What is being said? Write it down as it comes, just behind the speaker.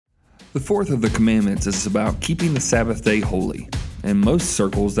The fourth of the commandments is about keeping the Sabbath day holy. In most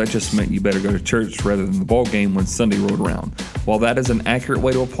circles, that just meant you better go to church rather than the ball game when Sunday rolled around. While that is an accurate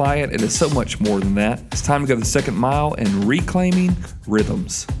way to apply it, it is so much more than that. It's time to go the second mile in reclaiming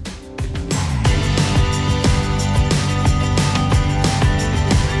rhythms.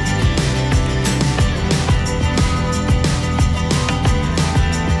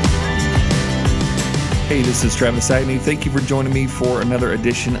 Hey, this is Travis Agnew. Thank you for joining me for another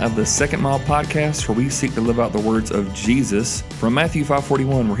edition of the Second Mile Podcast, where we seek to live out the words of Jesus from Matthew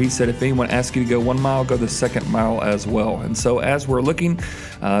 5:41, where he said, if anyone asks you to go 1 mile, go the second mile as well. And so as we're looking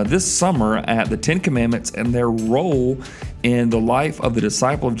this summer at the Ten Commandments and their role in the life of the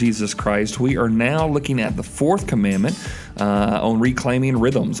disciple of Jesus Christ, we are now looking at the fourth commandment on reclaiming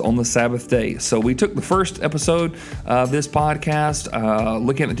rhythms on the Sabbath day. So we took the first episode of this podcast,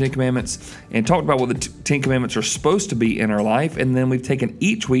 looking at the Ten Commandments, and talked about what the Ten Commandments are supposed to be in our life, and then we've taken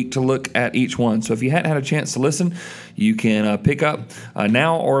each week to look at each one. So if you hadn't had a chance to listen, you can pick up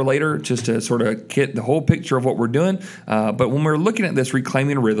now or later just to sort of get the whole picture of what we're doing. But when we're looking at this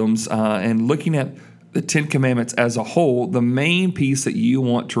reclaiming rhythms and looking at the Ten Commandments as a whole, the main piece that you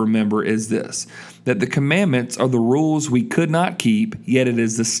want to remember is this, that the commandments are the rules we could not keep, yet it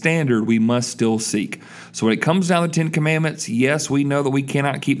is the standard we must still seek. So when it comes down to the Ten Commandments, yes, we know that we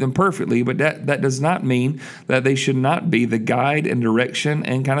cannot keep them perfectly, but that does not mean that they should not be the guide and direction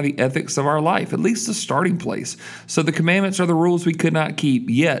and kind of the ethics of our life, at least the starting place. So the commandments are the rules we could not keep,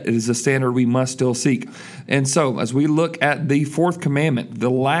 yet it is the standard we must still seek. And so as we look at the fourth commandment,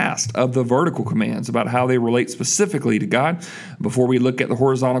 the last of the vertical commands about how they relate specifically to God, before we look at the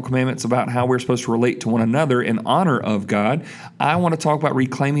horizontal commandments about how we're supposed to relate to one another in honor of God, I want to talk about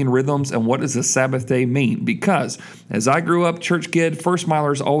reclaiming rhythms and what does the Sabbath day mean? Because as I grew up, church kid, first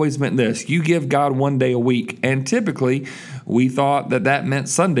milers always meant this: you give God 1 day a week. And typically we thought that meant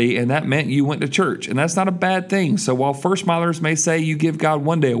Sunday, and that meant you went to church. And that's not a bad thing. So while first milers may say you give God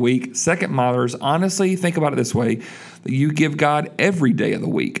 1 day a week, second milers, honestly, think about it this way: that you give God every day of the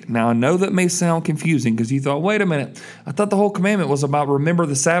week. Now, I know that may sound confusing because you thought, wait a minute, I thought the whole commandment was about remember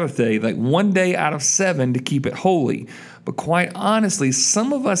the Sabbath day, like 1 day out of 7 to keep it holy. But quite honestly,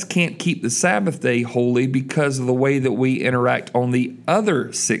 some of us can't keep the Sabbath day holy because of the way that we interact on the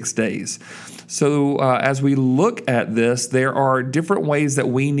other 6 days. So as we look at this, there are different ways that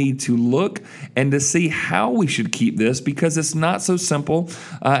we need to look and to see how we should keep this, because it's not so simple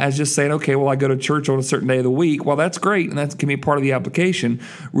as just saying, okay, well, I go to church on a certain day of the week. Well, that's great, and that can be part of the application.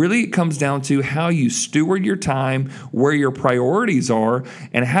 Really, it comes down to how you steward your time, where your priorities are,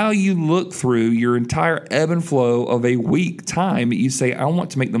 and how you look through your entire ebb and flow of a week time. You say, I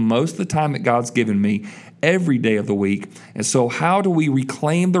want to make the most of the time that God's given me every day of the week. And so how do we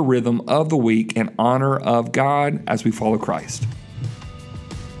reclaim the rhythm of the week in honor of God as we follow Christ?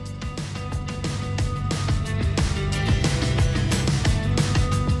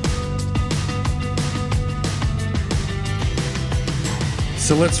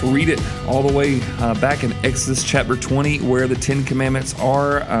 So let's read it all the way back in Exodus chapter 20, where the Ten Commandments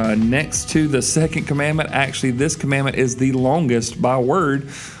are next to the second commandment. Actually, this commandment is the longest by word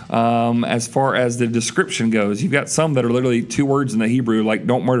as far as the description goes. You've got some that are literally 2 words in the Hebrew, like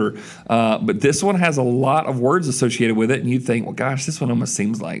don't murder. But this one has a lot of words associated with it. And you think, well, gosh, this one almost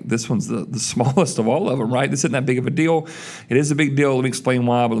seems like this one's the smallest of all of them, right? This isn't that big of a deal. It is a big deal. Let me explain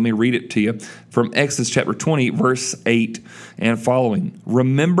why, but let me read it to you from Exodus chapter 20, verse 8 and following.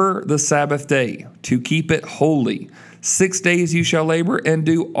 Remember the Sabbath day to keep it holy. 6 days you shall labor and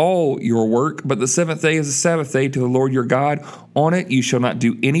do all your work, but the seventh day is a Sabbath day to the Lord your God. On it you shall not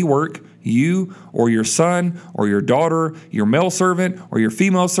do any work, you or your son or your daughter, your male servant or your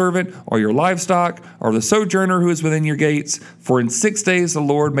female servant or your livestock or the sojourner who is within your gates. For in 6 days the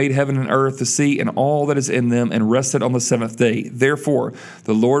Lord made heaven and earth, the sea, and all that is in them, and rested on the seventh day. Therefore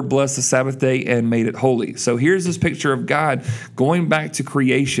the Lord blessed the Sabbath day and made it holy. So here's this picture of God going back to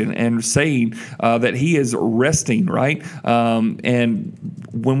creation and saying that he is resting, right? And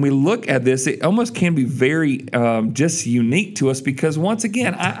when we look at this, it almost can be very just unique to us, because once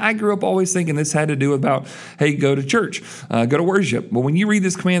again, I grew up always thinking this had to do about, hey, go to church, go to worship. But when you read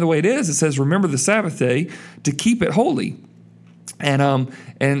this command the way it is, it says, remember the Sabbath day to keep it holy.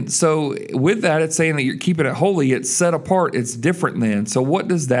 And so with that, it's saying that you're keeping it holy, it's set apart, it's different than. So what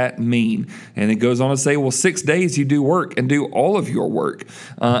does that mean? And it goes on to say, well, 6 days you do work and do all of your work.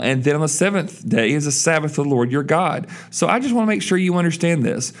 And then on the seventh day is a Sabbath of the Lord your God. So I just want to make sure you understand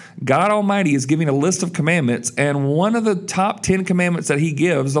this. God Almighty is giving a list of commandments, and one of the top 10 commandments that he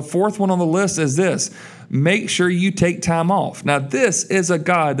gives, the fourth one on the list, is this: make sure you take time off. Now, this is a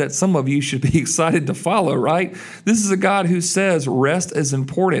God that some of you should be excited to follow, right? This is a God who says rest is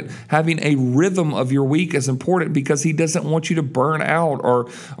important. Having a rhythm of your week is important because he doesn't want you to burn out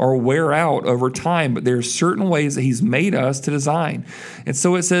or wear out over time. But there's certain ways that he's made us to design. And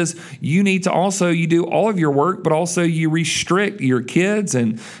so it says you need to also, you do all of your work, but also you restrict your kids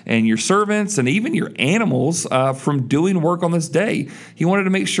and your servants and even your animals from doing work on this day. He wanted to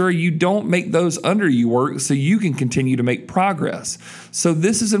make sure you don't make those under you work so you can continue to make progress. So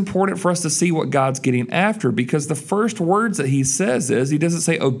this is important for us to see what God's getting after, because the first words that he says is, he doesn't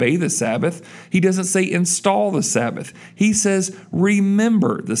say obey the Sabbath. He doesn't say install the Sabbath. He says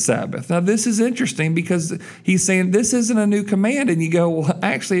remember the Sabbath. Now this is interesting because he's saying this isn't a new command. And you go, well,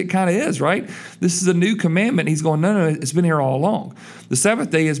 actually it kind of is, right? This is a new commandment. He's going, no, it's been here all along. The Sabbath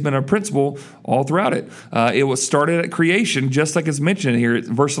day has been a principle all throughout it. It was started at creation, just like it's mentioned here.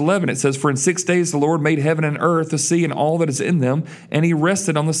 Verse 11, it says, for in 6 days the Lord made heaven and earth, the sea, and all that is in them, and he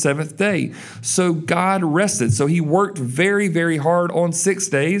rested on the seventh day. So God rested. So he worked very, very hard on 6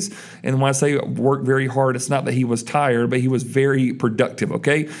 days. And when I say worked very hard, it's not that he was tired, but he was very productive,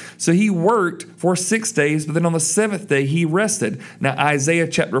 okay? So he worked for 6 days, but then on the seventh day he rested. Now Isaiah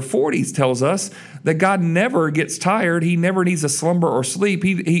chapter 40 tells us that God never gets tired. He never needs a slumber or sleep.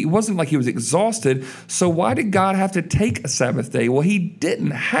 He wasn't like he was exhausted. So why did God have to take a Sabbath day? Well, he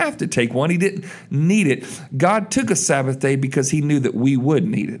didn't have to take one. He didn't need it. God took a Sabbath day because he knew that we would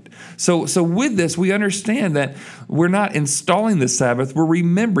need it. So with this, we understand that we're not installing the Sabbath, we're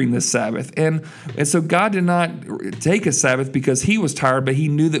remembering the Sabbath. And so God did not take a Sabbath because he was tired, but he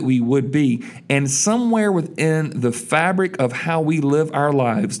knew that we would be. And somewhere within the fabric of how we live our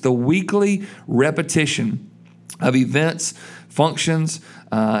lives, the weekly repetition of events, functions,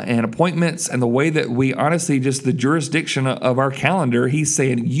 and appointments, and the way that we honestly, just the jurisdiction of our calendar, he's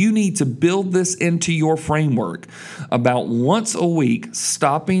saying you need to build this into your framework about once a week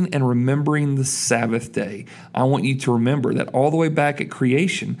stopping and remembering the Sabbath day. I want you to remember that all the way back at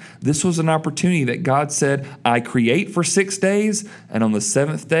creation, this was an opportunity that God said, I create for 6 days, and on the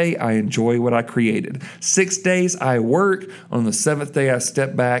seventh day, I enjoy what I created. 6 days I work, on the seventh day I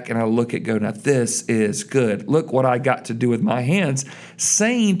step back and I look at go, now this is good. Look what I got to do with my hands,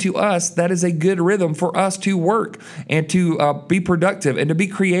 saying to us that is a good rhythm for us to work and to be productive and to be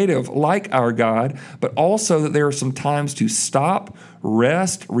creative like our God, but also that there are some times to stop,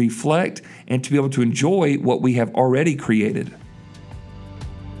 rest, reflect, and to be able to enjoy what we have already created.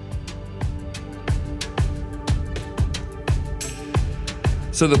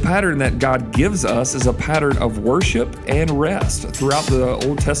 So the pattern that God gives us is a pattern of worship and rest. Throughout the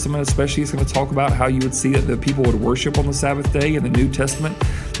Old Testament especially, he's going to talk about how you would see that the people would worship on the Sabbath day. In the New Testament,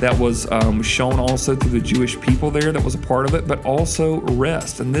 that was shown also through the Jewish people there that was a part of it, but also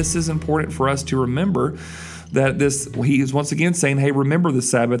rest. And this is important for us to remember that he is once again saying, hey, remember the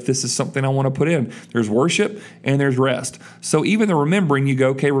Sabbath. This is something I want to put in. There's worship and there's rest. So even the remembering, you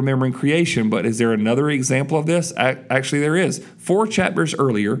go, okay, remembering creation, but is there another example of this? Actually, there is. 4 chapters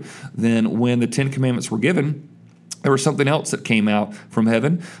earlier than when the 10 Commandments were given, there was something else that came out from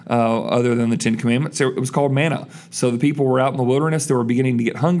heaven other than the 10 Commandments. It was called manna. So the people were out in the wilderness. They were beginning to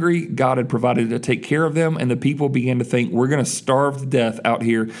get hungry. God had provided to take care of them, and the people began to think, we're going to starve to death out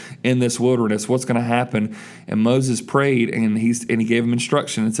here in this wilderness. What's going to happen? And Moses prayed, and he gave them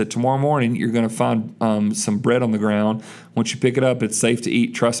instruction and said, tomorrow morning you're going to find some bread on the ground. Once you pick it up, it's safe to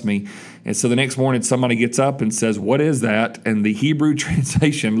eat. Trust me. And so the next morning somebody gets up and says, what is that? And the Hebrew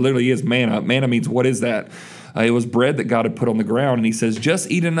translation literally is manna. Manna means what is that? It was bread that God had put on the ground. And he says,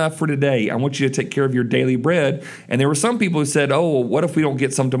 just eat enough for today. I want you to take care of your daily bread. And there were some people who said, oh, well, what if we don't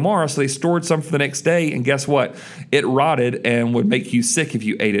get some tomorrow? So they stored some for the next day. And guess what? It rotted and would make you sick if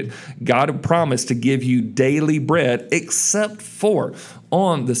you ate it. God had promised to give you daily bread, except for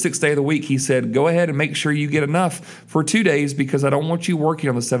on the 6th day of the week. He said, go ahead and make sure you get enough for 2 days because I don't want you working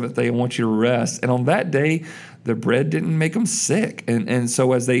on the 7th day. I want you to rest. And on that day, the bread didn't make them sick. And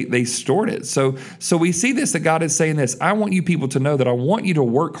so as they stored it. So we see this, that God is saying this, I want you people to know that I want you to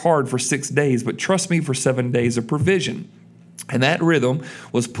work hard for 6 days, but trust me for 7 days of provision. And that rhythm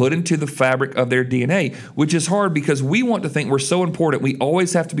was put into the fabric of their DNA, which is hard because we want to think we're so important. We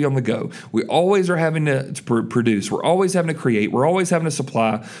always have to be on the go. We always are having to produce. We're always having to create. We're always having to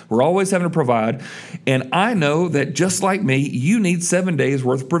supply. We're always having to provide. And I know that just like me, you need 7 days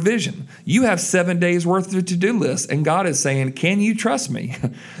worth of provision. You have 7 days worth of to-do list. And God is saying, can you trust me?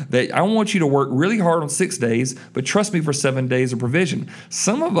 That I want you to work really hard on 6 days, but trust me for 7 days of provision.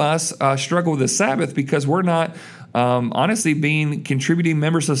 Some of us struggle with the Sabbath because we're not honestly being contributing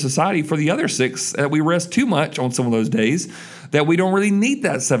members of society for the other 6, that we rest too much on some of those days, that we don't really need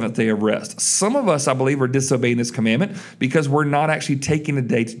that 7th day of rest. Some of us, I believe, are disobeying this commandment because we're not actually taking a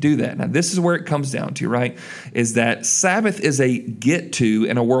day to do that. Now, this is where it comes down to, right, is that Sabbath is a get to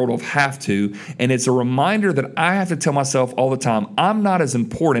in a world of have to, and it's a reminder that I have to tell myself all the time, I'm not as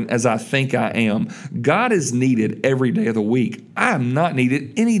important as I think I am. God is needed every day of the week. I am not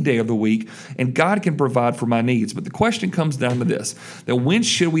needed any day of the week, and God can provide for my needs. But the question comes down to this, that when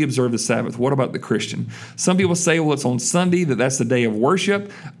should we observe the Sabbath? What about the Christian? Some people say, well, it's on Sunday, that's the day of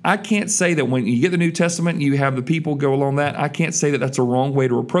worship. I can't say that when you get the New Testament, you have the people go along that. I can't say that that's a wrong way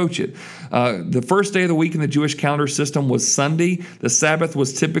to approach it. The first day of the week in the Jewish calendar system was Sunday. The Sabbath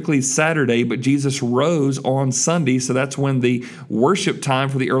was typically Saturday, but Jesus rose on Sunday, so that's when the worship time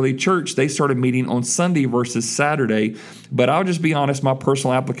for the early church, they started meeting on Sunday versus Saturday. But I'll just be honest, my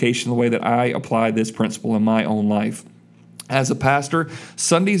personal application, the way that I apply this principle in my own life. As a pastor,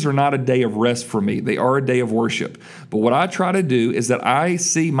 Sundays are not a day of rest for me. They are a day of worship. But what I try to do is that I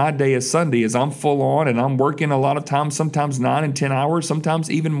see my day as Sunday as I'm full on and I'm working a lot of times, sometimes 9 and 10 hours,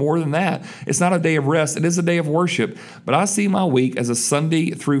 sometimes even more than that. It's not a day of rest. It is a day of worship. But I see my week as a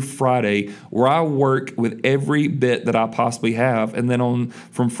Sunday through Friday where I work with every bit that I possibly have. And then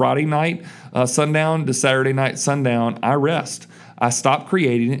from Friday night sundown to Saturday night sundown, I rest. I stop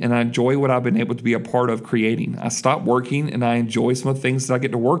creating and I enjoy what I've been able to be a part of creating. I stop working and I enjoy some of the things that I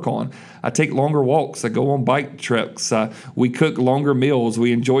get to work on. I take longer walks. I go on bike trips. We cook longer meals.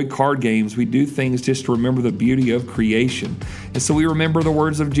 We enjoy card games. We do things just to remember the beauty of creation. And so we remember the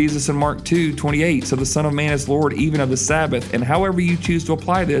words of Jesus in Mark 2:28. So the Son of Man is Lord even of the Sabbath. And however you choose to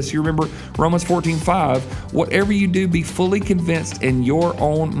apply this, you remember Romans 14:5. Whatever you do, be fully convinced in your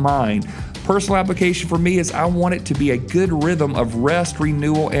own mind. Personal application for me is I want it to be a good rhythm of rest,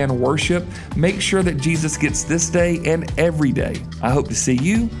 renewal, and worship. Make sure that Jesus gets this day and every day. I hope to see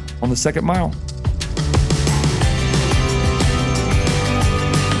you on the Second Mile.